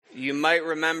You might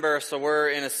remember, so we're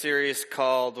in a series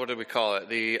called, what did we call it?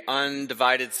 The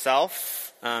Undivided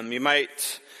Self. You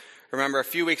might remember a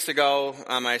few weeks ago,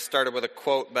 I started with a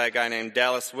quote by a guy named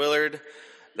Dallas Willard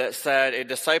that said, "A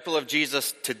disciple of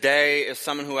Jesus today is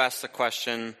someone who asks the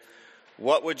question,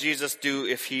 what would Jesus do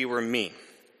if he were me?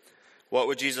 What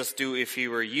would Jesus do if he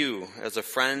were you, as a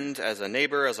friend, as a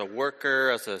neighbor, as a worker,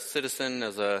 as a citizen,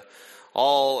 as a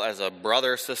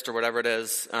brother, sister, whatever it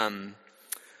is?"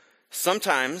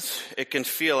 Sometimes it can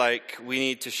feel like we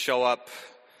need to show up.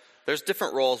 There's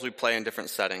different roles we play in different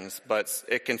settings, but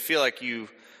it can feel like you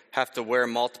have to wear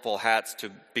multiple hats to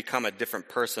become a different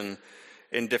person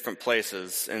in different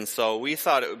places. And so we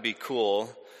thought it would be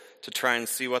cool to try and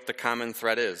see what the common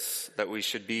thread is that we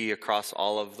should be across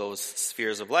all of those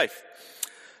spheres of life.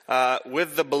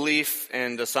 With the belief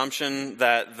and assumption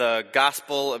that the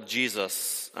gospel of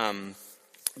Jesus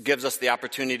gives us the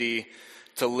opportunity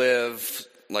to live,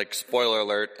 like, spoiler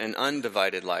alert, an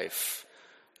undivided life,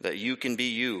 that you can be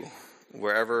you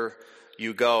wherever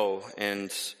you go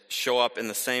and show up in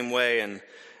the same way and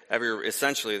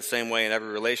essentially the same way in every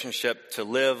relationship, to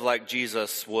live like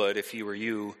Jesus would if he were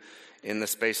you in the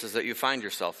spaces that you find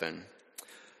yourself in.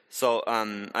 So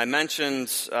I mentioned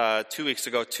 2 weeks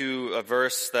ago a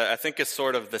verse that I think is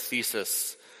sort of the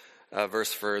thesis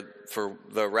verse for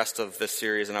the rest of this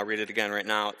series, and I'll read it again right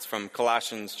now. It's from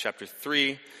Colossians chapter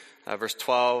 3. Verse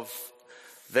 12,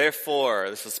 "Therefore,"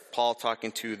 this is Paul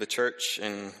talking to the church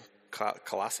in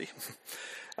Colossae,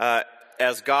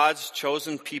 "as God's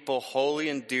chosen people, holy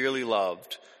and dearly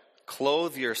loved,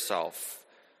 clothe yourself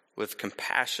with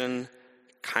compassion,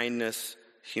 kindness,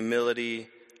 humility,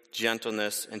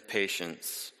 gentleness, and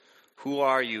patience." Who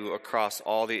are you across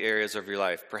all the areas of your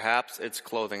life? Perhaps it's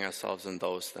clothing ourselves in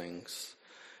those things.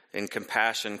 In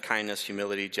compassion, kindness,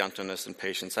 humility, gentleness, and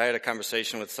patience. I had a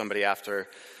conversation with somebody after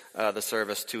the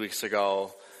service 2 weeks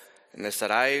ago, and they said,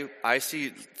 I see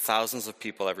thousands of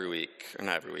people every week, or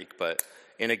not every week, but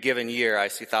in a given year, I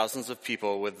see thousands of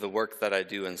people with the work that I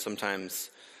do, and sometimes,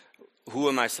 who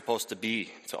am I supposed to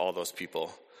be to all those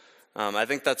people? I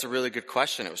think that's a really good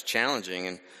question. It was challenging,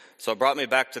 and so it brought me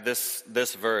back to this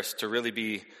verse to really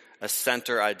be a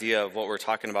center idea of what we're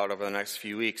talking about over the next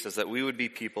few weeks, is that we would be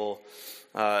people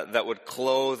that would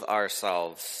clothe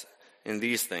ourselves in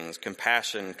these things: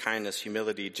 compassion, kindness,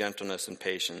 humility, gentleness, and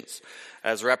patience.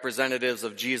 As representatives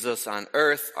of Jesus on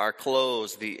earth, our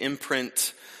clothes, the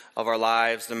imprint of our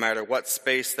lives, no matter what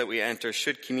space that we enter,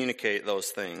 should communicate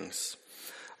those things.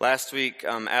 Last week,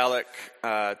 Alec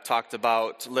talked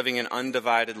about living an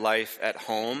undivided life at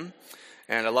home.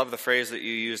 And I love the phrase that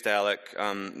you used, Alec,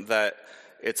 that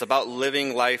it's about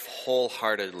living life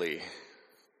wholeheartedly.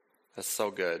 That's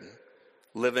so good.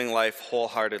 Living life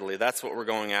wholeheartedly. That's what we're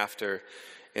going after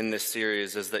in this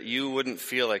series, is that you wouldn't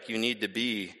feel like you need to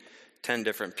be 10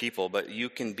 different people, but you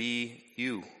can be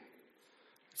you.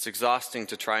 It's exhausting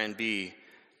to try and be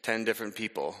 10 different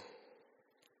people.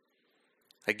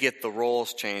 I get the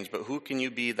roles change, but who can you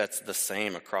be that's the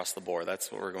same across the board?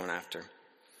 That's what we're going after.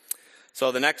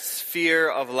 So the next sphere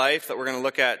of life that we're going to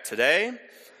look at today,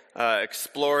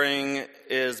 exploring,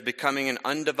 is becoming an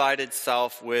undivided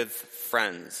self with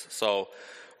friends. So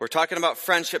we're talking about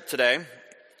friendship today.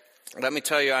 Let me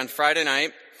tell you, on Friday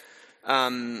night,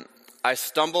 I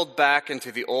stumbled back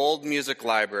into the old music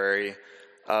library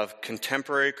of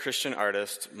contemporary Christian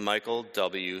artist Michael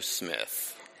W.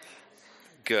 Smith.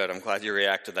 Good, I'm glad you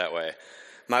reacted that way.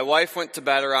 My wife went to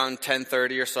bed around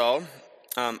 10:30 or so.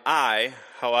 I,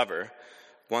 however,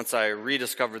 once I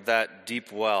rediscovered that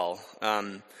deep well,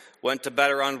 went to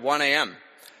bed around 1 a.m.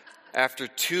 After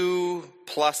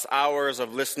 2+ hours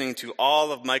of listening to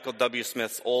all of Michael W.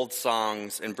 Smith's old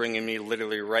songs and bringing me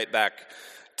literally right back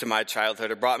to my childhood.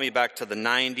 It brought me back to the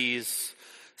 90s,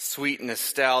 sweet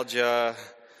nostalgia,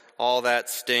 all that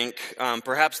stink.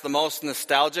 Perhaps the most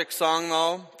nostalgic song,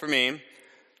 though, for me,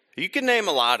 you can name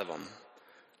a lot of them,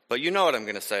 but you know what I'm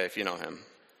going to say if you know him.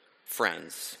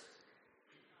 Friends.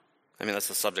 I mean, that's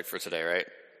the subject for today, right?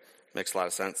 Makes a lot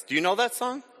of sense. Do you know that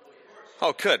song?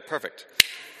 Oh, good, perfect.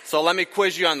 So let me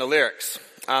quiz you on the lyrics.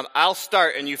 I'll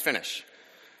start and you finish.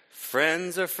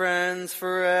 Friends are friends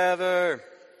forever.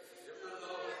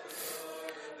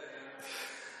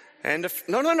 And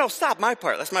no, stop, my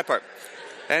part. That's my part.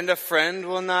 And a friend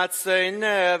will not say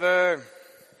never.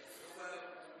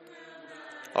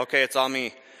 Okay, it's all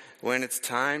me. When it's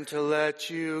time to let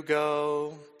you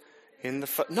go.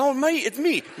 It's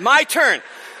me. My turn.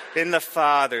 In the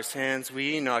Father's hands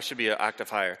we know. I should be an octave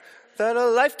higher. That a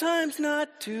lifetime's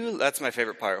not too... That's my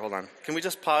favorite part. Hold on. Can we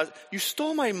just pause? You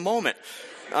stole my moment.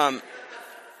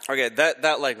 Okay,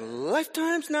 that like,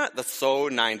 lifetime's not... That's so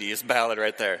 90s ballad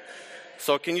right there.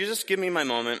 So can you just give me my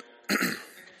moment?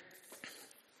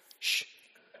 Shh.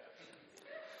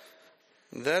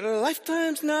 That a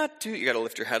lifetime's not too... You got to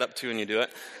lift your head up too when you do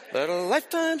it. That a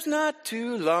lifetime's not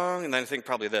too long. And then I think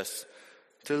probably this.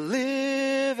 To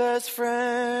live as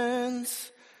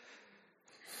friends.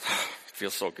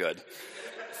 Feels so good.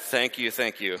 Thank you.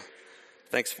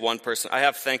 Thanks one person. I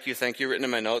have thank you written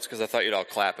in my notes because I thought you'd all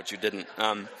clap, but you didn't.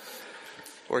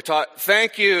 We're taught,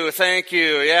 thank you.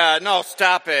 Yeah, no,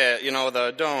 stop it.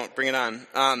 Don't, bring it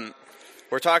on.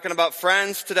 We're talking about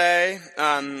friends today.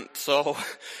 So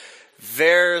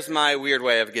there's my weird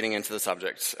way of getting into the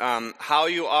subject. How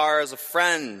you are as a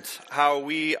friend, how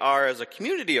we are as a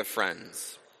community of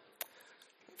friends.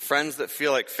 Friends that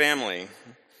feel like family.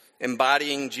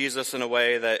 Embodying Jesus in a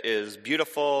way that is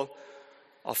beautiful,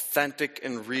 authentic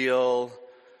and real,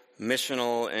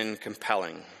 missional and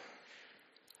compelling.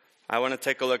 I want to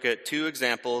take a look at two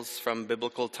examples from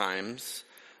biblical times.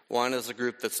 One is a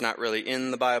group that's not really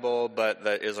in the Bible, but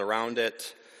that is around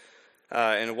it.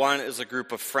 And one is a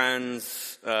group of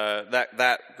friends.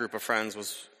 That group of friends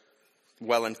was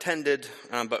well-intended,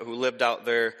 but who lived out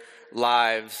their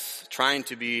lives trying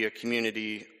to be a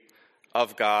community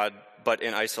of God, but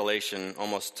in isolation,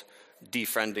 almost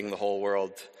defriending the whole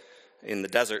world in the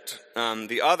desert.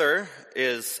 The other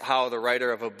is how the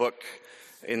writer of a book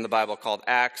in the Bible called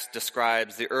Acts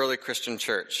describes the early Christian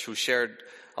church, who shared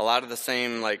a lot of the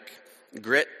same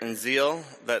grit and zeal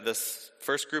that this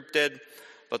first group did,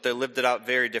 but they lived it out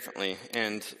very differently.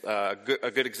 And a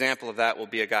good example of that will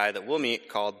be a guy that we'll meet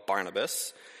called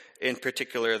Barnabas, in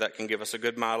particular, that can give us a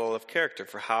good model of character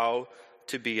for how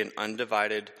to be an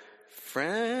undivided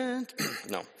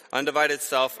undivided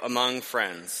self among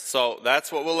friends. So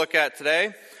that's what we'll look at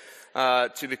today,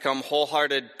 to become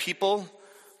wholehearted people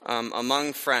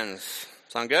among friends.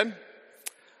 Sound good?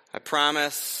 I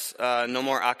promise no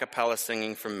more a cappella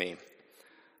singing from me.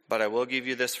 But I will give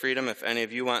you this freedom. If any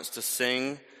of you wants to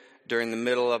sing during the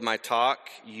middle of my talk,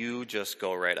 you just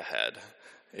go right ahead.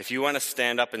 If you want to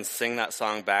stand up and sing that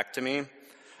song back to me,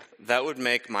 that would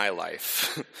make my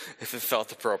life if it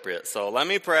felt appropriate. So let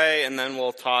me pray, and then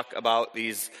we'll talk about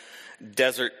these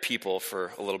desert people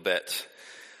for a little bit.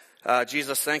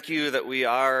 Jesus, thank you that we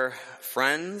are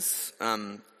friends,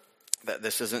 that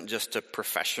this isn't just a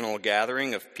professional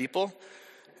gathering of people.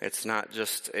 It's not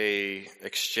just a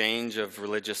exchange of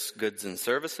religious goods and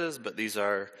services, but these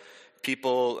are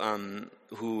people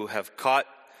who have caught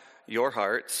your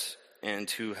hearts and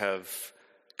who have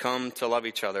come to love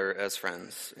each other as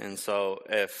friends. And so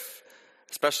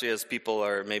especially as people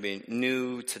are maybe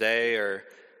new today or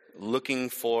looking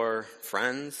for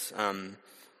friends,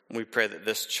 we pray that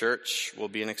this church will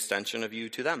be an extension of you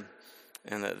to them,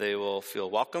 and that they will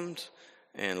feel welcomed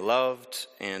and loved,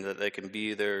 and that they can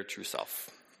be their true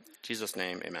self. In Jesus'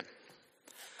 name, amen.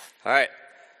 All right.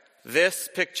 This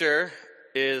picture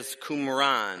is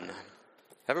Qumran.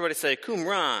 Everybody say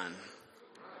Qumran.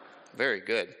 Very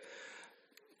good.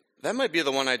 That might be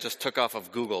the one I just took off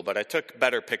of Google, but I took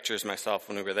better pictures myself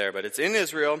when we were there. But it's in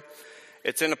Israel.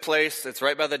 It's in a place, it's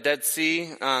right by the Dead Sea,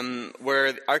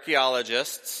 where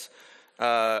archaeologists,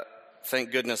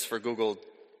 thank goodness for Google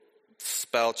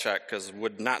spell check, because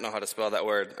would not know how to spell that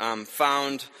word,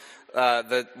 found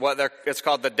it's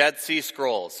called the Dead Sea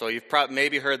Scrolls. So you've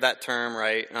maybe heard that term,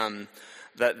 right?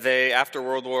 That they, after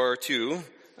World War II,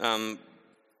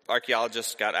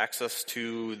 archaeologists got access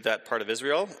to that part of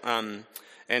Israel,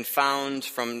 and found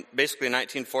from basically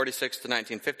 1946 to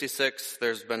 1956,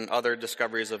 there's been other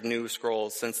discoveries of new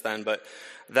scrolls since then, but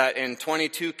that in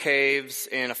 22 caves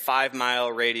in a 5-mile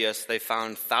radius, they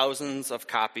found thousands of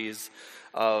copies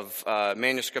of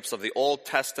manuscripts of the Old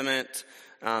Testament,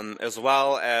 as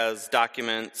well as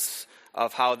documents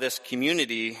of how this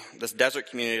community, this desert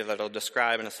community that I'll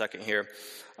describe in a second here,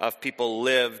 of people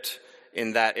lived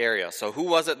in that area. So who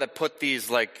was it that put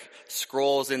these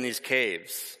scrolls in these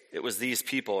caves? It was these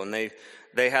people, and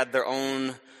they had their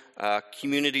own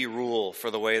community rule for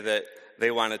the way that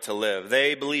they wanted to live.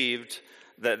 They believed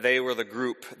that they were the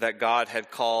group that God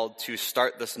had called to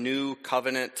start this new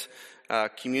covenant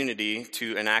community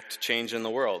to enact change in the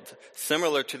world.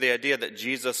 Similar to the idea that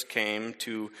Jesus came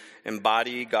to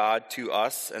embody God to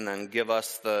us and then give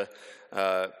us the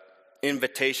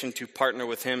invitation to partner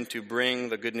with him to bring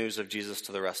the good news of Jesus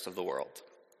to the rest of the world.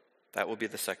 That will be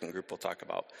the second group we'll talk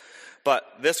about. But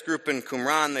this group in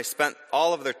Qumran, they spent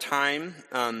all of their time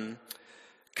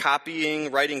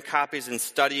writing copies and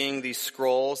studying these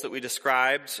scrolls that we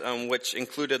described, which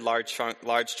included large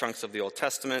chunks of the Old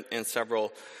Testament and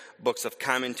several books of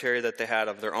commentary that they had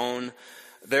of their own.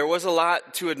 There was a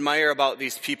lot to admire about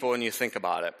these people when you think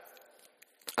about it.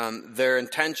 Their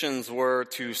intentions were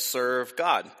to serve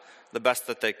God. the best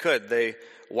that they could. They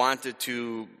wanted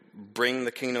to bring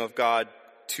the kingdom of God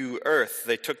to earth.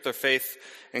 They took their faith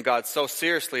in God so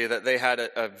seriously that they had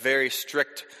a very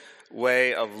strict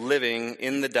way of living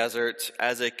in the desert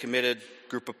as a committed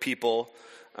group of people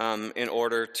in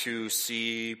order to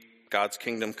see God's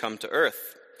kingdom come to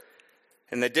earth.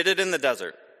 And they did it in the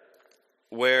desert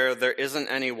where there isn't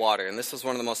any water. And this is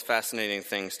one of the most fascinating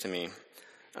things to me.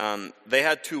 They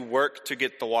had to work to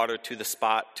get the water to the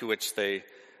spot to which they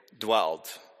dwelled.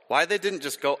 Why they didn't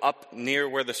just go up near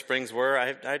where the springs were,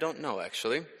 I don't know,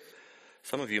 actually.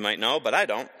 Some of you might know, but I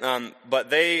don't. But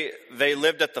they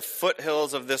lived at the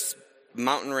foothills of this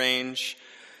mountain range.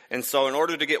 And so in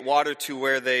order to get water to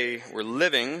where they were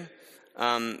living,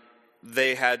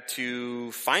 they had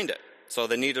to find it. So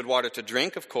they needed water to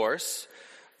drink, of course,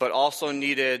 but also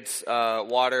needed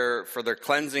water for their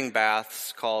cleansing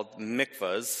baths called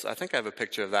mikvahs. I think I have a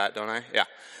picture of that, don't I? Yeah.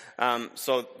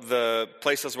 So the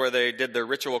places where they did their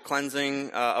ritual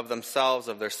cleansing of themselves,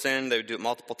 of their sin, they would do it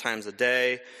multiple times a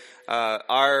day.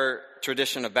 Our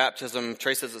tradition of baptism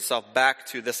traces itself back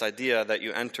to this idea that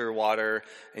you enter water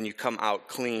and you come out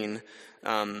clean.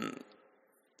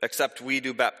 Except we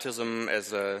do baptism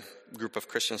as a group of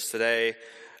Christians today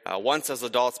once as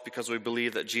adults because we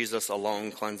believe that Jesus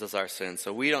alone cleanses our sins.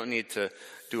 So we don't need to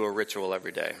do a ritual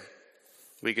every day.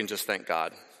 We can just thank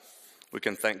God. We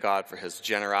can thank God for his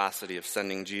generosity of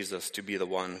sending Jesus to be the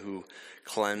one who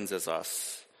cleanses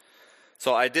us.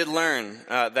 So I did learn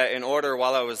that in order,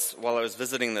 while I was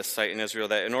visiting this site in Israel,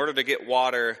 that in order to get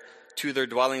water to their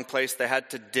dwelling place, they had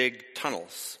to dig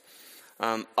tunnels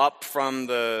up from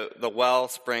the well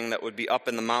spring that would be up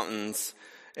in the mountains,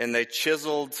 and they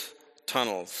chiseled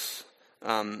tunnels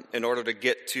in order to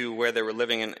get to where they were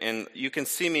living. And you can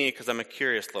see me because I'm a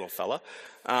curious little fella.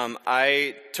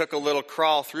 I took a little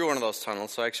crawl through one of those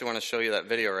tunnels, so I actually want to show you that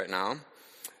video right now.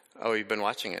 Oh, you've been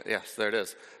watching it. Yes, there it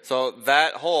is. So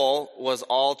that hole was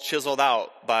all chiseled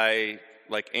out by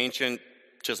like ancient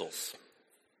chisels.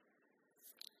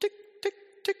 Tick, tick,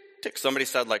 tick, tick. Somebody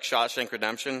said like Shawshank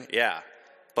Redemption. Yeah,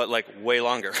 but like way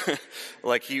longer.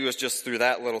 Like he was just through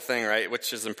that little thing, right?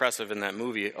 Which is impressive in that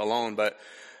movie alone. But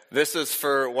this is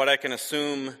for what I can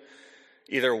assume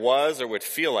either was or would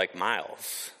feel like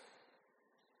miles.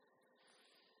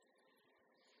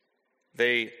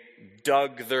 They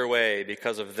dug their way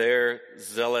because of their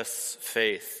zealous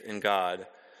faith in God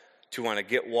to want to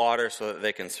get water so that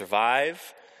they can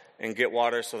survive and get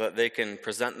water so that they can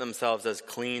present themselves as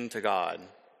clean to God.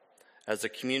 As a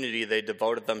community, they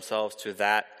devoted themselves to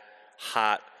that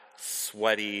hot,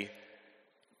 sweaty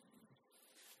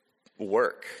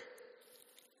work,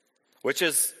 which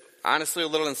is honestly a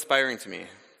little inspiring to me.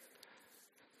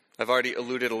 I've already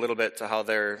alluded a little bit to how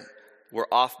we're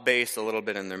off base a little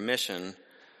bit in their mission.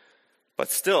 But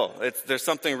still, there's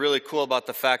something really cool about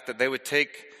the fact that they would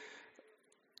take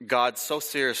God so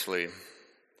seriously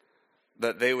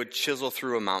that they would chisel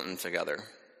through a mountain together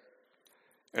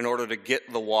in order to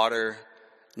get the water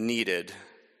needed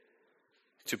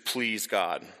to please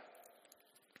God.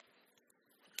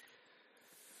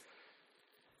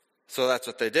 So that's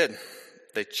what they did.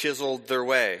 They chiseled their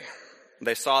way.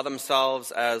 They saw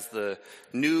themselves as the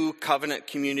new covenant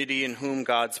community in whom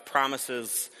God's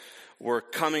promises were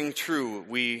coming true.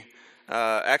 We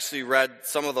actually read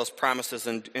some of those promises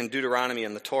in Deuteronomy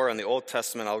and the Torah in the Old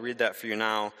Testament. I'll read that for you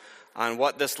now on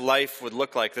what this life would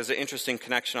look like. There's an interesting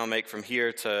connection I'll make from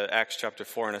here to Acts chapter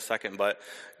 4 in a second, but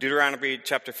Deuteronomy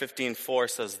chapter 15:4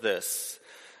 says this.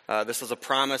 This is a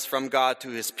promise from God to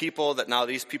his people that now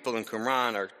these people in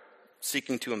Qumran are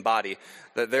seeking to embody,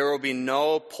 that there will be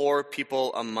no poor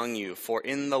people among you, for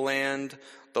in the land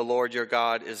the Lord your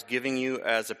God is giving you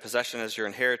as a possession, as your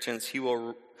inheritance, he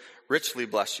will richly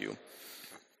bless you.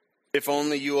 If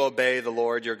only you obey the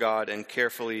Lord your God and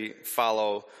carefully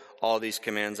follow all these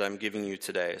commands I'm giving you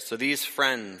today. So these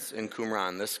friends in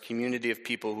Qumran, this community of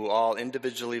people who all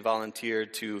individually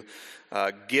volunteered to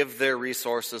give their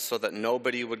resources so that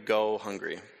nobody would go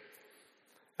hungry.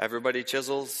 Everybody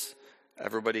chisels,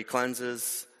 everybody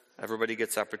cleanses, everybody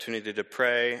gets opportunity to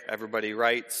pray, everybody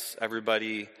writes,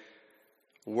 everybody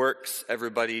works,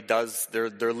 everybody does, they're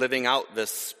living out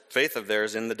this faith of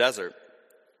theirs in the desert.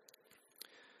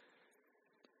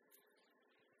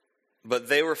 But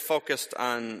they were focused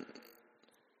on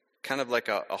kind of like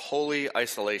a holy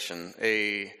isolation,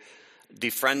 a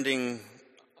defriending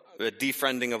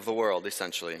of the world,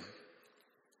 essentially.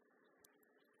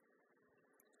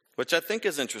 Which I think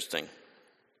is interesting.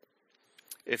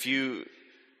 If you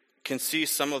can see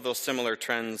some of those similar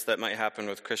trends that might happen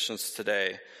with Christians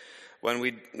today, when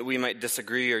we might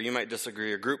disagree, or you might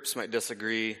disagree, or groups might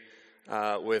disagree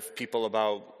with people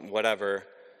about whatever,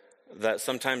 that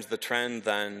sometimes the trend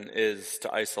then is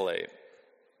to isolate,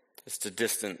 is to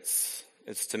distance,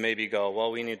 it's to maybe go,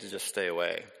 well, we need to just stay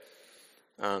away.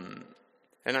 And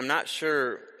I'm not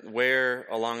sure where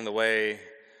along the way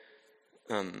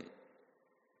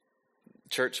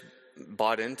church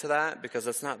bought into that, because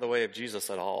that's not the way of Jesus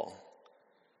at all.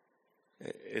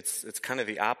 It's kind of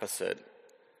the opposite.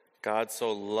 God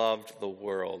so loved the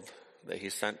world that he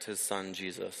sent his son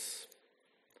Jesus.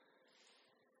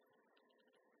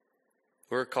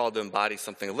 We're called to embody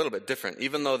something a little bit different.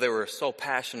 Even though they were so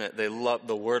passionate, they loved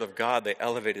the word of God, they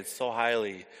elevated so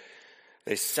highly,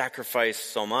 they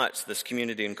sacrificed so much, this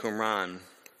community in Qumran.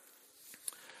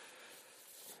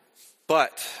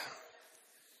 But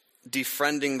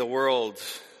defriending the world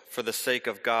for the sake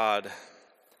of God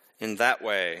in that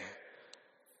way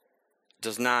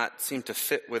does not seem to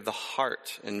fit with the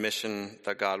heart and mission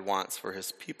that God wants for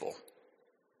his people.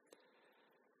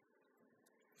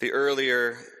 The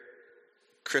earlier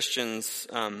Christians,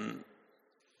 the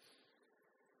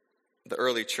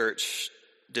early church,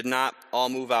 did not all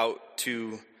move out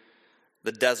to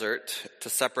the desert to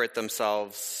separate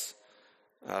themselves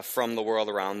from the world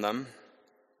around them.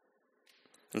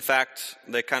 In fact,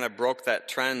 they kind of broke that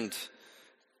trend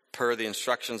per the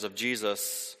instructions of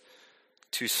Jesus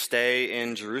to stay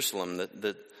in Jerusalem,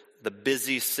 the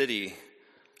busy city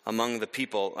among the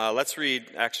people. Let's read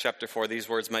Acts chapter 4. These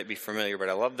words might be familiar, but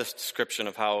I love this description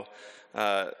of how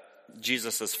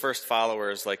Jesus' first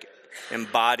followers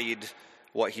embodied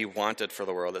what he wanted for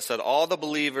the world. It said, all the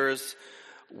believers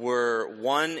were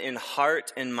one in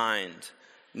heart and mind.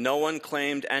 No one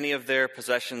claimed any of their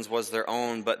possessions was their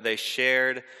own, but they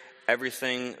shared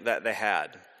everything that they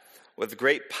had. With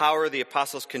great power, the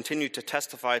apostles continued to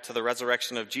testify to the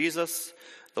resurrection of Jesus,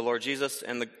 the Lord Jesus,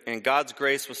 and God's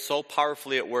grace was so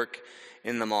powerfully at work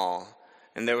in them all.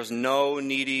 And there was no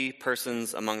needy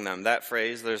persons among them. That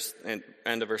phrase, there's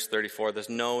end of verse 34, there's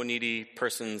no needy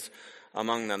persons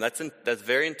among them. That's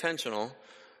very intentional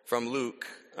from Luke,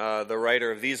 the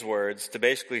writer of these words, to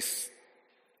basically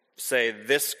say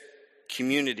this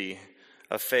community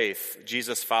of faith,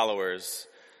 Jesus followers,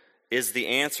 is the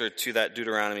answer to that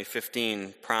Deuteronomy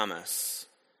 15 promise.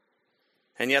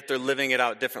 And yet they're living it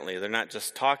out differently. They're not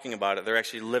just talking about it, they're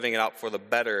actually living it out for the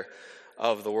better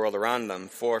of the world around them.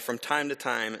 For from time to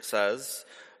time, it says,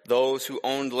 those who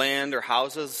owned land or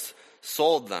houses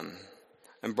sold them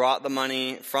and brought the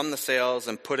money from the sales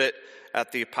and put it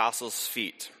at the apostles'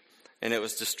 feet. And it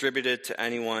was distributed to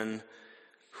anyone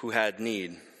who had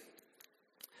need.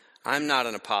 I'm not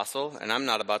an apostle, and I'm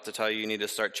not about to tell you need to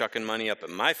start chucking money up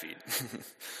at my feet.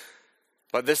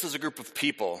 But this is a group of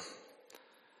people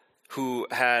who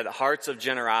had hearts of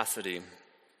generosity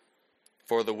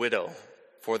for the widow,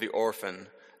 for the orphan,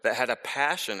 that had a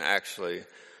passion, actually,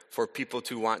 for people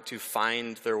to want to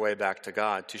find their way back to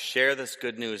God, to share this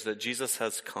good news that Jesus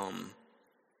has come.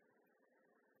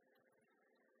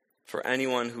 For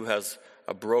anyone who has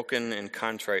a broken and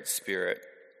contrite spirit.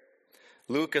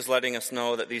 Luke is letting us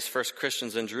know that these first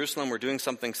Christians in Jerusalem were doing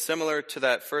something similar to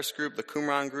that first group, the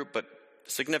Qumran group, but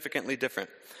significantly different.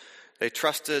 They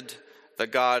trusted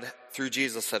that God, through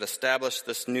Jesus, had established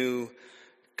this new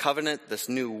covenant, this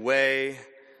new way,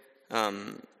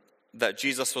 that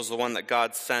Jesus was the one that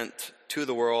God sent to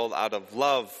the world out of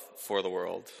love for the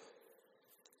world.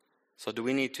 So do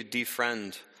we need to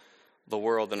defriend the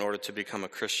world in order to become a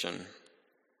Christian?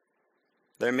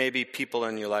 There may be people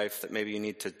in your life that maybe you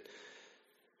need to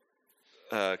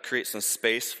create some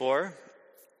space for.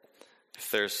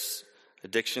 If there's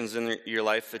addictions in your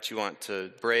life that you want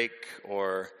to break,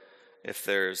 or if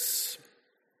there's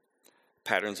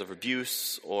patterns of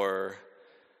abuse or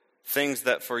things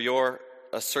that for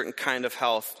a certain kind of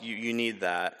health, you need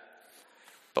that.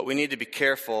 But we need to be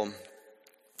careful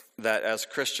that as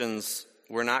Christians,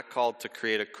 we're not called to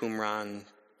create a Qumran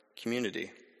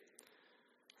community.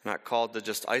 We're not called to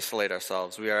just isolate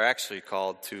ourselves. We are actually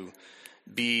called to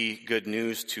be good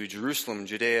news to Jerusalem,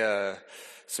 Judea,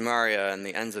 Samaria, and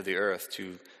the ends of the earth,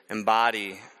 to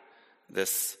embody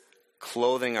this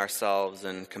clothing ourselves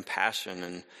in compassion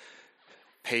and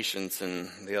patience and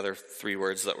the other three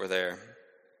words that were there.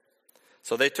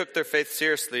 So they took their faith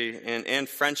seriously and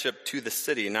friendship to the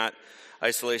city, not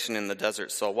isolation in the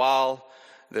desert. So while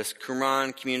this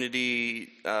Qumran community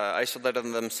isolated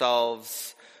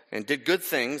themselves and did good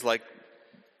things like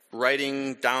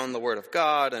writing down the Word of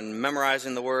God and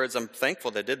memorizing the words, I'm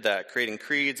thankful they did that, creating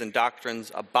creeds and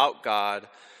doctrines about God,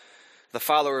 the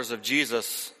followers of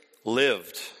Jesus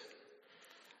lived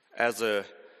as a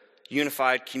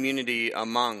unified community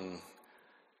among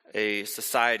a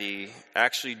society,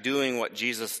 actually doing what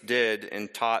Jesus did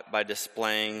and taught by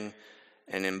displaying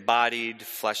an embodied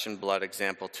flesh and blood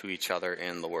example to each other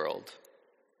in the world.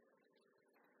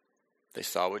 They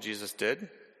saw what Jesus did,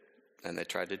 and they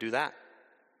tried to do that.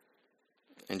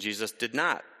 And Jesus did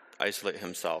not isolate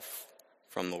himself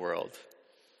from the world.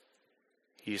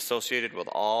 He associated with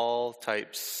all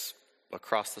types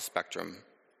across the spectrum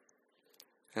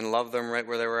and loved them right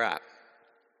where they were at.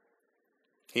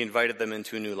 He invited them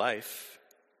into a new life.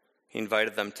 He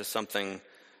invited them to something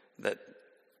that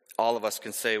all of us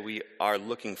can say we are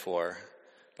looking for.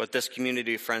 But this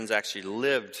community of friends actually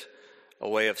lived a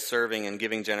way of serving and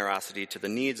giving generosity to the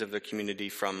needs of the community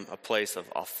from a place of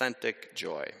authentic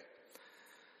joy.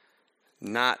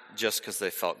 Not just because they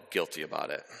felt guilty about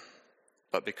it,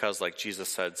 but because, like Jesus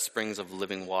said, springs of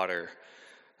living water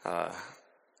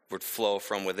would flow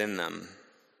from within them.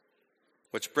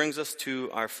 Which brings us to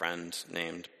our friend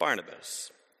named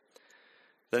Barnabas.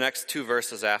 The next two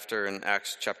verses after in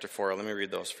Acts chapter 4, let me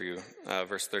read those for you,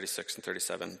 verse 36 and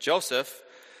 37. Joseph,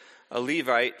 a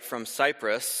Levite from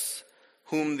Cyprus,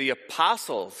 whom the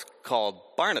apostles called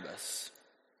Barnabas.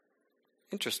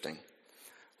 Interesting.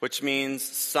 Which means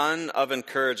son of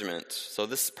encouragement. So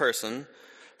this person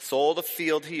sold a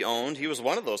field he owned. He was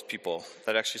one of those people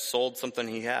that actually sold something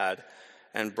he had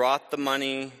and brought the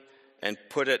money and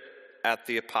put it at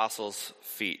the apostles'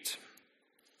 feet.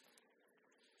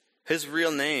 His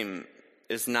real name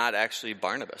is not actually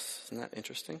Barnabas. Isn't that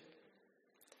interesting?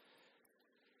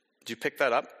 Did you pick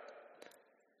that up?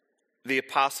 The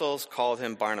apostles called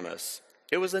him Barnabas.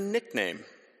 It was a nickname.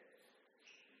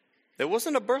 It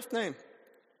wasn't a birth name.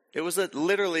 It was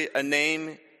literally a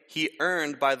name he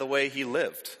earned by the way he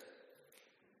lived.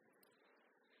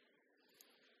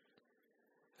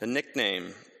 A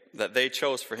nickname that they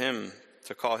chose for him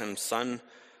to call him son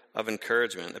of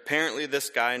encouragement. Apparently this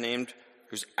guy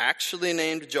who's actually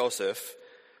named Joseph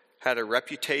had a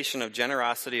reputation of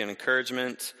generosity and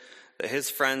encouragement that his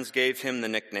friends gave him the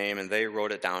nickname and they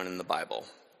wrote it down in the Bible.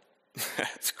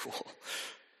 That's cool.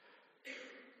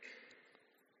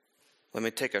 Let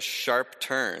me take a sharp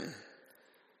turn.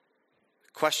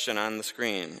 Question on the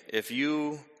screen. If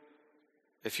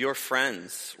your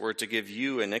friends were to give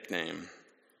you a nickname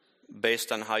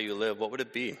based on how you live, what would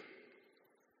it be?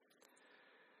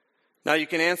 Now, you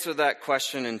can answer that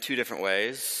question in two different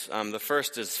ways. The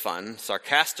first is fun.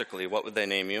 Sarcastically, what would they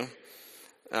name you?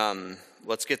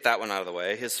 Let's get that one out of the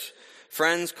way. His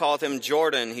friends called him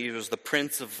Jordan. He was the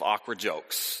prince of awkward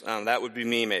jokes. That would be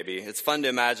me, maybe. It's fun to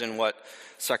imagine what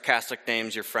sarcastic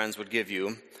names your friends would give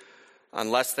you,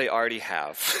 unless they already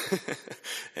have,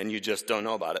 and you just don't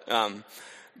know about it.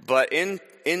 But in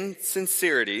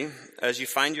sincerity, as you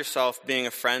find yourself being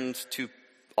a friend to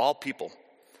all people,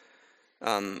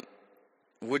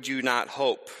 would you not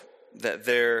hope that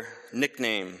their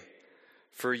nickname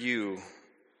for you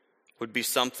would be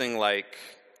something like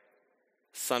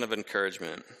son of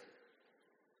encouragement?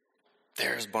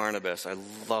 There's Barnabas. I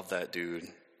love that dude.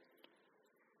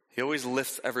 He always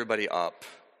lifts everybody up.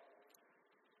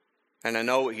 And I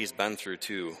know what he's been through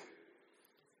too.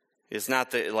 It's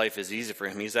not that life is easy for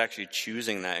him. He's actually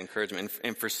choosing that encouragement.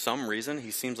 And for some reason, he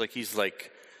seems like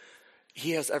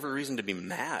he has every reason to be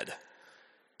mad.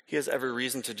 He has every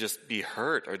reason to just be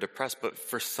hurt or depressed. But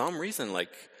for some reason,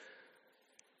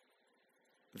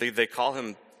 they call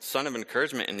him son of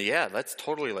encouragement. And yeah, that's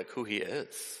totally who he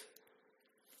is.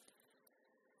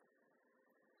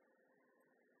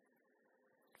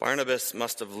 Barnabas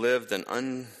must have lived an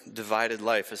undivided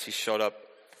life as he showed up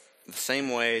the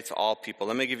same way to all people.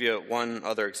 Let me give you one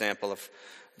other example of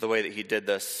the way that he did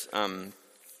this.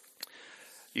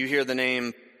 You hear the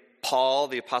name Paul,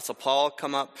 the Apostle Paul,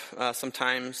 come up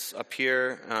sometimes up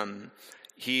here.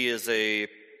 He is a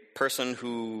person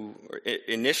who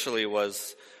initially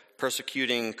was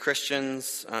persecuting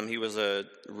Christians. He was a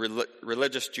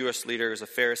religious Jewish leader, he was a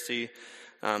Pharisee,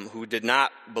 who did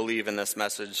not believe in this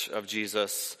message of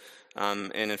Jesus,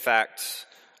 and in fact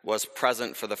was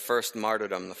present for the first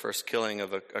martyrdom, the first killing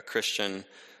of a Christian.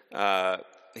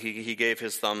 He gave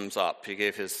his thumbs up. He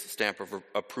gave his stamp of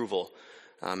approval.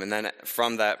 And then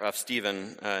from that, of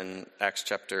Stephen in Acts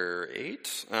chapter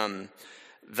 8,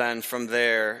 then from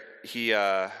there,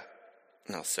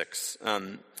 6,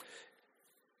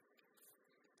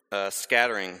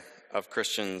 scattering of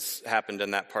Christians happened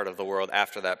in that part of the world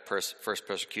after that first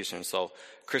persecution. So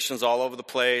Christians all over the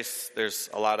place. There's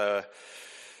a lot of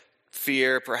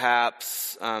fear,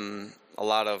 perhaps, a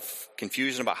lot of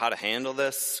confusion about how to handle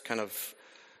this kind of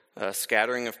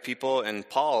scattering of people, and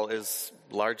Paul is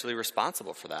largely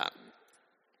responsible for that.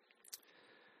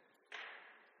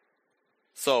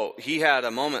 So he had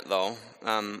a moment, though,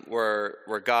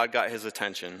 where God got his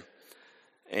attention,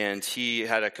 And he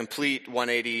had a complete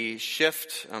 180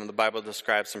 shift. The Bible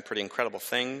describes some pretty incredible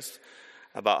things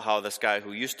about how this guy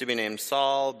who used to be named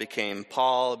Saul became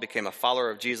Paul, became a follower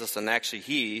of Jesus, and actually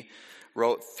he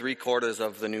wrote 3/4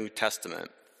 of the New Testament,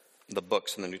 the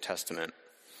books in the New Testament.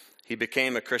 He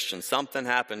became a Christian. Something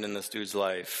happened in this dude's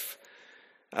life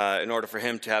in order for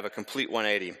him to have a complete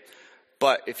 180.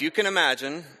 But if you can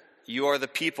imagine, you are the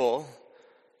people,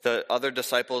 the other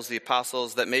disciples, the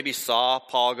apostles, that maybe saw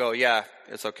Paul go, yeah,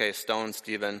 it's okay, stone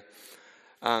Stephen.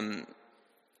 And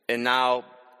now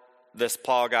this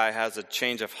Paul guy has a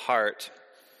change of heart.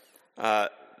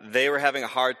 They were having a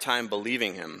hard time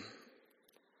believing him.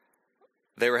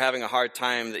 They were having a hard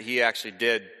time that he actually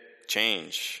did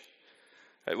change,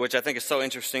 which I think is so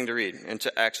interesting to read. In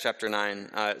Acts chapter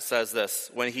 9, it says this,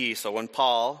 when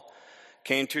Paul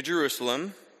came to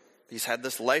Jerusalem, he's had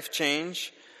this life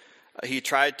change. He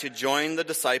tried to join the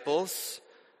disciples,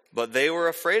 but they were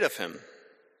afraid of him,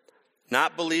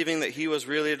 not believing that he was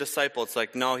really a disciple. It's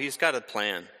like, no, he's got a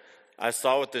plan. I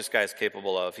saw what this guy's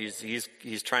capable of.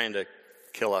 He's trying to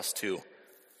kill us too.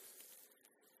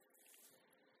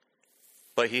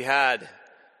 But he had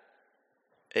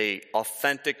a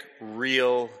authentic,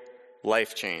 real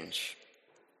life change.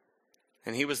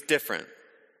 And he was different.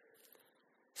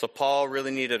 So Paul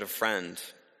really needed a friend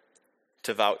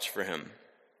to vouch for him.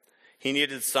 He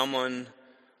needed someone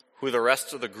who the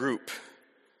rest of the group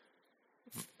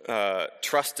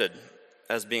trusted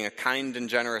as being a kind and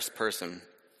generous person.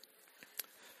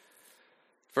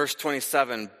 Verse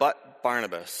 27, but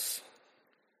Barnabas.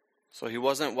 So he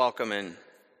wasn't welcome in.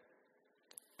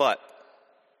 But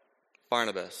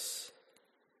Barnabas.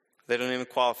 They don't even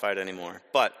qualify it anymore.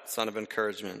 But, son of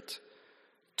encouragement,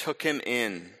 took him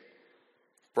in,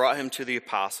 brought him to the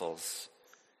apostles.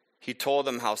 He told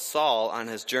them how Saul on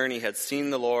his journey had seen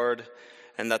the Lord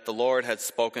and that the Lord had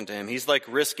spoken to him. He's like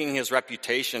risking his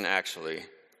reputation, actually.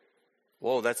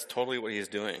 Whoa, that's totally what he's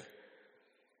doing.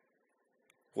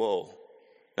 Whoa.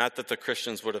 Not that the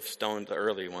Christians would have stoned, the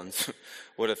early ones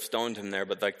would have stoned him there,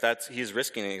 but he's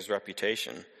risking his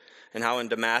reputation. And how in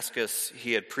Damascus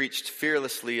he had preached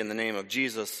fearlessly in the name of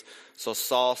Jesus. So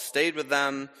Saul stayed with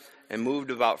them and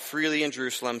moved about freely in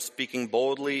Jerusalem, speaking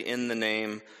boldly in the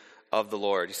name of the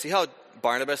Lord. You see how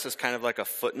Barnabas is kind of like a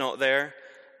footnote there,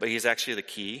 but he's actually the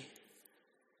key?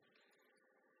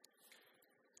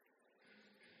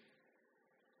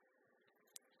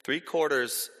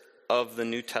 Three-quarters of the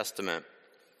New Testament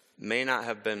may not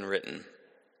have been written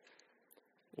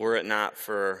were it not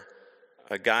for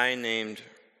a guy named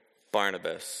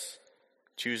Barnabas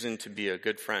choosing to be a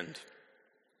good friend,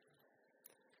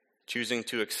 choosing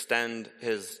to extend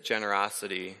his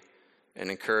generosity and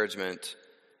encouragement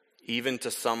even to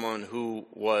someone who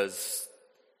was,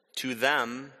 to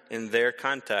them, in their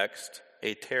context,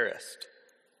 a terrorist.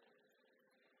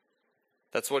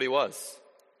 That's what he was.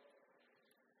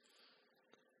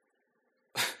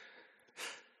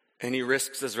 And he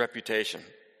risks his reputation.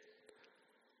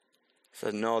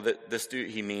 Said, no, that this dude,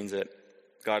 he means it.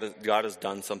 God has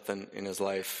done something in his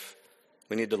life.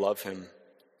 We need to love him.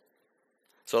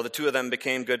 So the two of them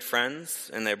became good friends,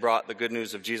 and they brought the good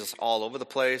news of Jesus all over the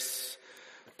place.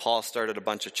 Paul started a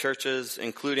bunch of churches,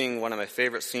 including one of my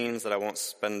favorite scenes that I won't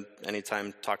spend any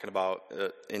time talking about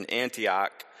in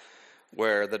Antioch,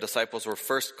 where the disciples were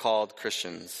first called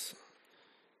Christians.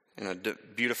 In a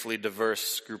beautifully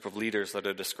diverse group of leaders that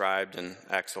are described in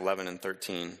Acts 11 and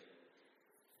 13.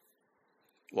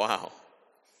 Wow.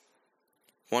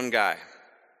 One guy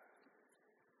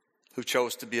who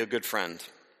chose to be a good friend.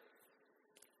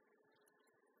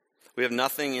 We have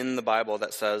nothing in the Bible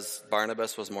that says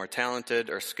Barnabas was more talented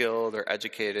or skilled or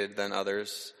educated than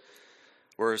others.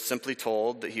 We're simply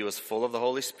told that he was full of the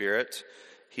Holy Spirit,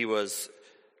 he was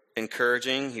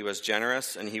encouraging, he was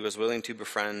generous, and he was willing to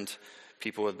befriend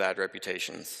people with bad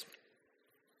reputations.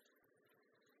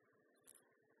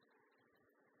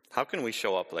 How can we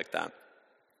show up like that?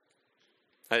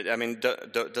 I mean,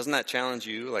 doesn't that challenge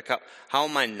you? Like, how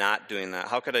am I not doing that?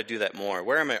 How could I do that more?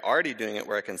 Where am I already doing it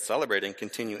where I can celebrate and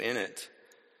continue in it?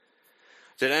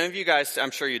 Did any of you guys, I'm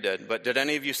sure you did, but did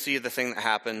any of you see the thing that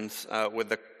happened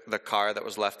with the car that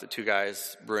was left at two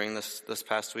guys brewing this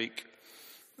past week?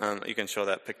 You can show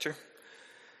that picture.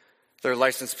 Their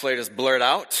license plate is blurred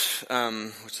out,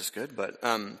 which is good. But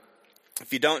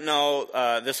if you don't know,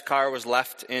 this car was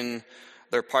left in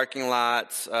their parking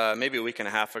lot maybe a week and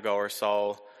a half ago or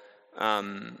so.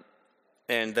 And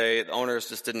the owners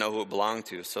just didn't know who it belonged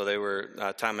to. So they were,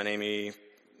 Tom and Amy,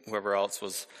 whoever else,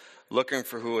 was looking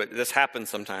for who it... This happens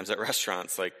sometimes at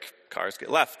restaurants, like cars get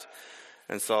left.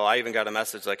 And so I even got a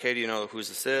message like, hey, do you know whose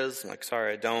this is? I'm like,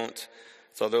 sorry, I don't.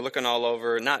 So they're looking all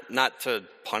over, not to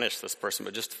punish this person,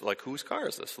 but just like, whose car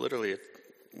is this? Literally,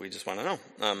 we just want to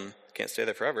know. Can't stay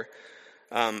there forever.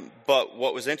 But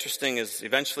what was interesting is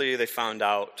eventually they found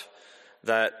out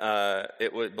that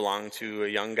it would belong to a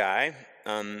young guy,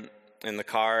 and the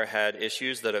car had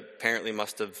issues that apparently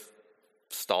must have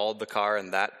stalled the car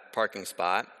in that parking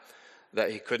spot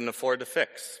that he couldn't afford to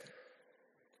fix.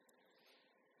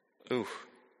 Ooh.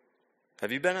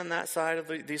 Have you been on that side of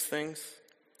these things?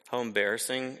 How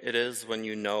embarrassing it is when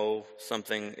you know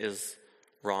something is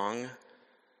wrong.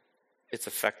 It's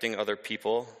affecting other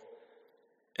people,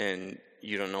 and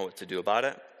you don't know what to do about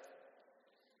it.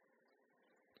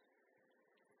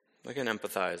 I can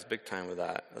empathize big time with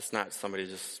that. That's not somebody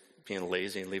just being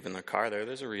lazy and leaving their car there.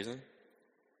 There's a reason.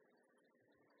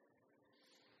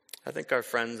 I think our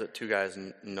friends at Two Guys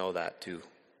know that too.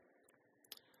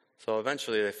 So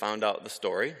eventually they found out the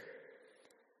story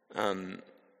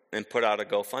and put out a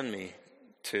GoFundMe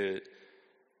to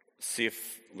see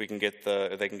if they can get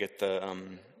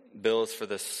the bills for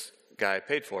this guy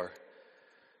paid for.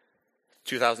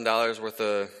 $2,000 worth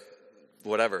of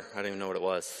whatever. I don't even know what it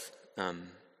was.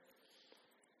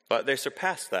 But they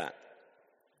surpassed that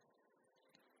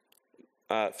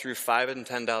through $5 and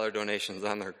 $10 donations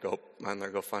on their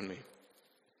GoFundMe.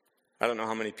 I don't know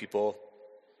how many people.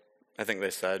 I think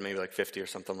they said maybe like 50 or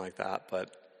something like that.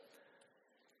 But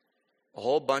a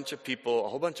whole bunch of people, a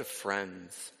whole bunch of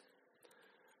friends,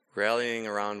 rallying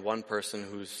around one person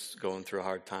who's going through a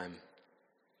hard time.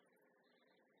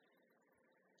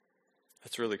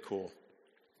 That's really cool.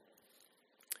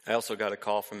 I also got a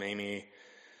call from Amy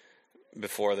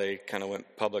before they kind of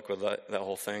went public with that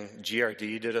whole thing.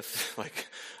 GRD did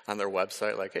on their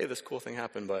website, like, hey, this cool thing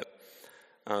happened, but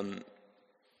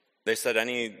they said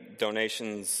any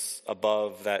donations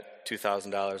above that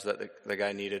 $2,000 that the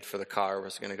guy needed for the car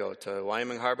was going to go to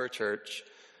Wyoming Harbor Church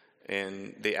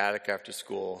and the Attic After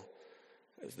School.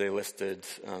 They listed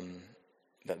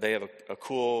that they have a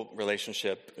cool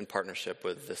relationship and partnership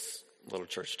with this little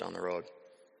church down the road.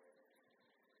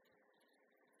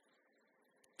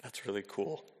 That's really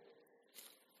cool.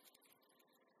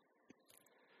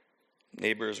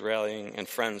 Neighbors rallying and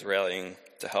friends rallying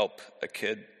to help a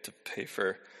kid to pay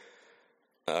for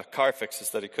car fixes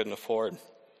that he couldn't afford.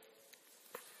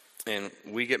 And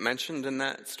we get mentioned in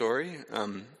that story.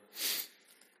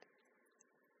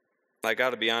 I got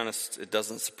to be honest, it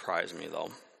doesn't surprise me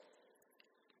though.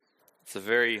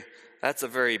 That's a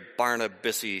very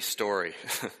Barnabas-y story.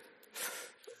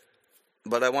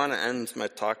 But I want to end my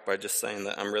talk by just saying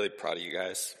that I'm really proud of you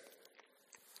guys.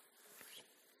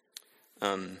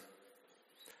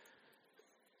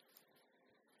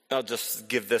 I'll just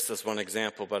give this as one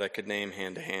example, but I could name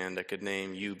Hand to Hand. I could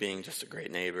name you being just a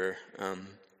great neighbor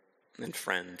and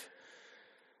friend.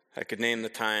 I could name the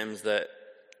times that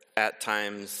at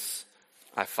times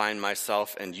I find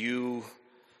myself and you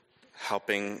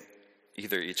helping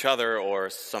either each other or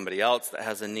somebody else that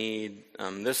has a need.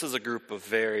 This is a group of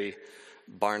very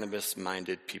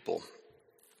Barnabas-minded people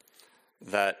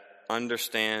that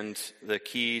understand the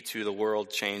key to the world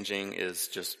changing is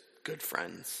just good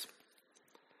friends.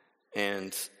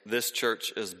 And this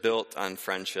church is built on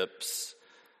friendships,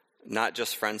 not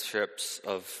just friendships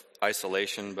of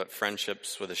isolation, but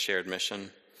friendships with a shared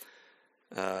mission.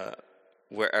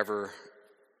 Wherever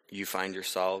you find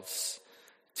yourselves,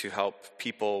 to help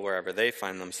people wherever they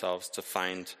find themselves to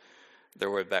find their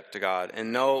way back to God.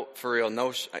 And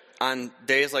on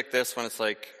days like this when it's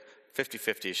like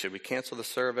 50-50, should we cancel the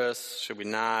service? Should we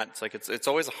not? It's like it's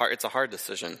always a hard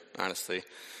decision, honestly.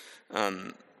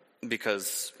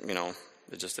 Because,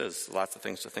 it just is. Lots of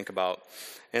things to think about.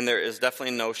 And there is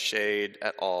definitely no shade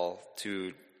at all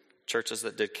to churches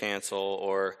that did cancel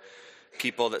or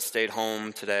people that stayed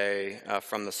home today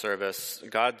from the service.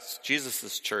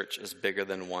 Jesus' church is bigger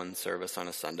than one service on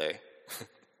a Sunday.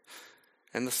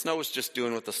 And the snow is just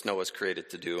doing what the snow was created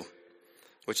to do,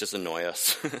 which is annoy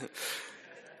us.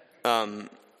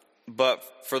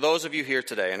 But for those of you here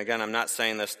today, and again, I'm not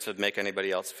saying this to make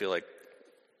anybody else feel like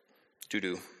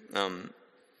doo-doo.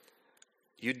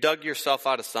 You dug yourself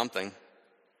out of something.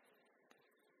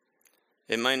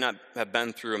 It might not have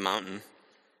been through a mountain,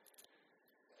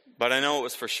 but I know it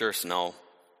was for sure snow.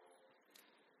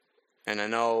 And I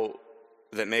know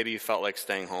that maybe you felt like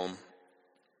staying home.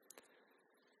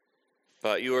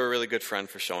 But you were a really good friend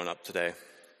for showing up today.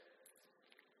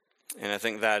 And I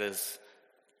think that is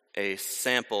a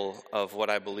sample of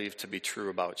what I believe to be true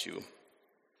about you.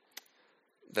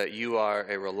 That you are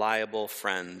a reliable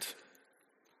friend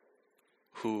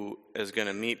who is going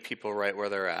to meet people right where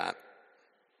they're at.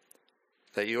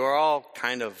 That you are all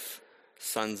kind of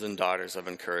sons and daughters of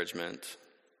encouragement.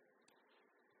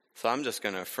 So I'm just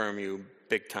going to affirm you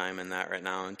big time in that right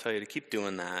now and tell you to keep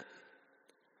doing that.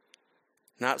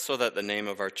 Not so that the name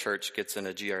of our church gets in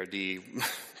a GRD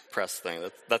press thing.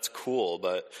 That's cool,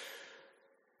 but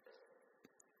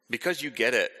because you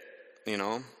get it, you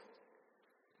know.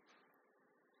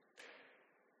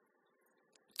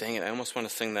 Dang it, I almost want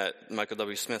to sing that Michael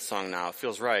W. Smith song now. It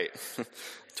feels right. I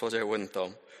told you I wouldn't,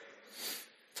 though.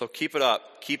 So keep it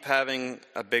up. Keep having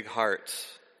a big heart.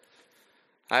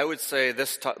 I would say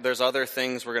there's other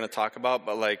things we're going to talk about,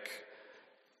 but like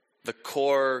the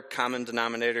core common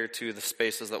denominator to the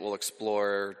spaces that we'll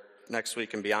explore next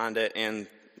week and beyond it, and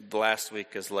the last week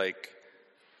is like,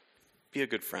 be a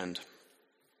good friend.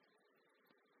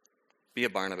 Be a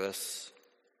Barnabas.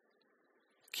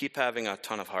 Keep having a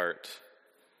ton of heart.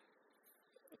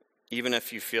 Even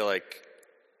if you feel like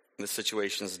the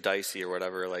situation's dicey or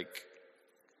whatever, like,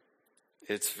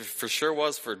 it for sure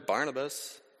was for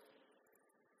Barnabas.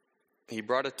 He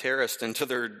brought a terrorist into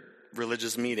their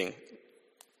religious meeting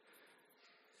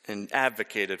and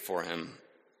advocated for him.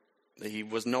 He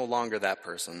was no longer that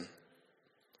person.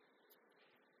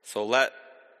 So let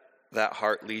that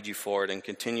heart lead you forward and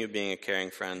continue being a caring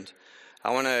friend.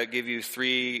 I want to give you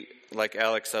 3, like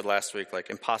Alex said last week, like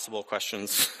impossible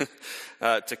questions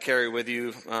to carry with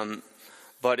you.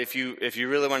 But if you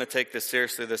really want to take this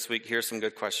seriously this week, here's some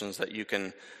good questions that you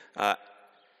can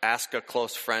ask a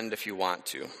close friend if you want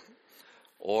to,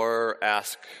 or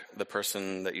ask the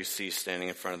person that you see standing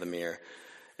in front of the mirror.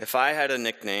 If I had a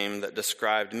nickname that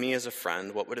described me as a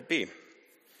friend, what would it be?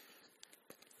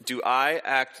 Do I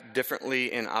act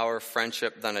differently in our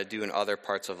friendship than I do in other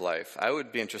parts of life? I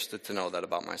would be interested to know that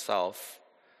about myself.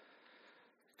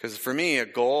 Because for me, a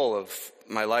goal of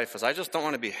my life is I just don't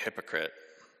want to be a hypocrite.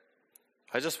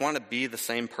 I just want to be the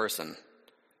same person.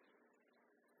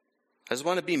 I just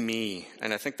want to be me.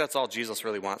 And I think that's all Jesus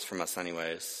really wants from us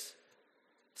anyways.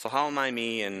 So how am I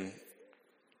me in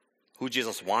who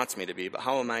Jesus wants me to be, but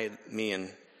how am I me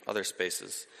in other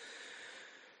spaces?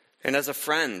 And as a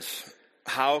friend,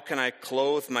 how can I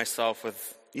clothe myself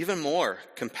with even more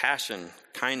compassion,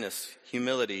 kindness,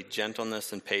 humility,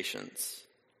 gentleness, and patience?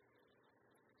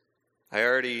 I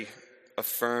already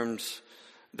affirmed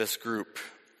this group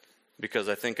because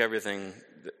I think everything,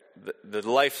 the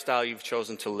lifestyle you've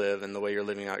chosen to live and the way you're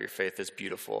living out your faith is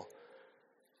beautiful.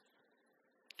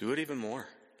 Do it even more.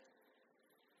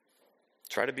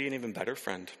 Try to be an even better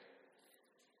friend.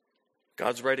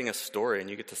 God's writing a story and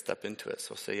you get to step into it,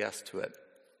 so say yes to it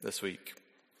this week.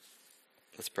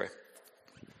 Let's pray.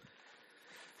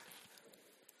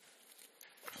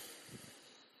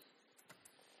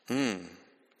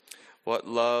 What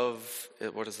love,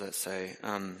 what does that say?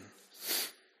 I'm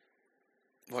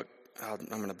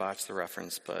going to botch the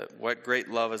reference, but what great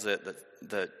love is it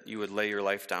that you would lay your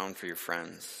life down for your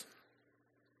friends?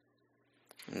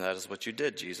 And that is what you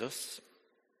did, Jesus.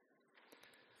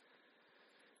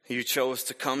 You chose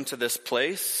to come to this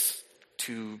place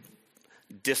to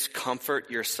discomfort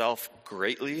yourself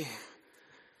greatly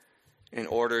in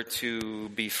order to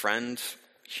befriend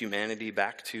humanity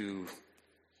back to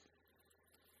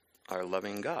our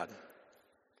loving God.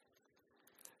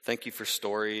 Thank you for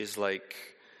stories like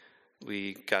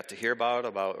we got to hear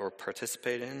about or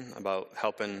participate in, about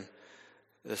helping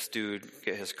this dude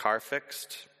get his car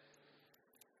fixed.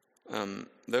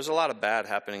 There's a lot of bad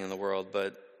happening in the world,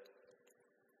 but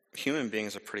human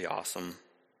beings are pretty awesome.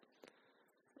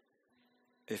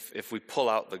 If we pull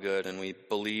out the good and we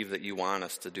believe that you want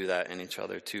us to do that in each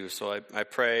other too. So I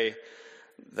pray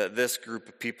that this group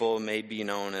of people may be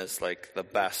known as like the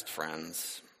best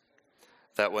friends.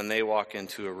 That when they walk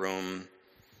into a room,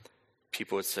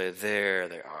 people would say, there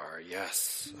they are,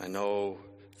 yes. I know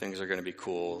things are going to be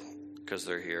cool because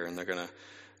they're here, and they're going to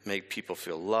make people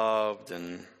feel loved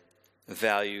and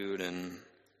valued and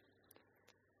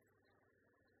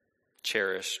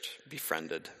cherished,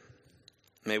 befriended.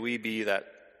 May we be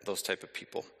those type of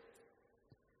people.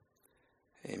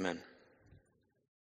 Amen.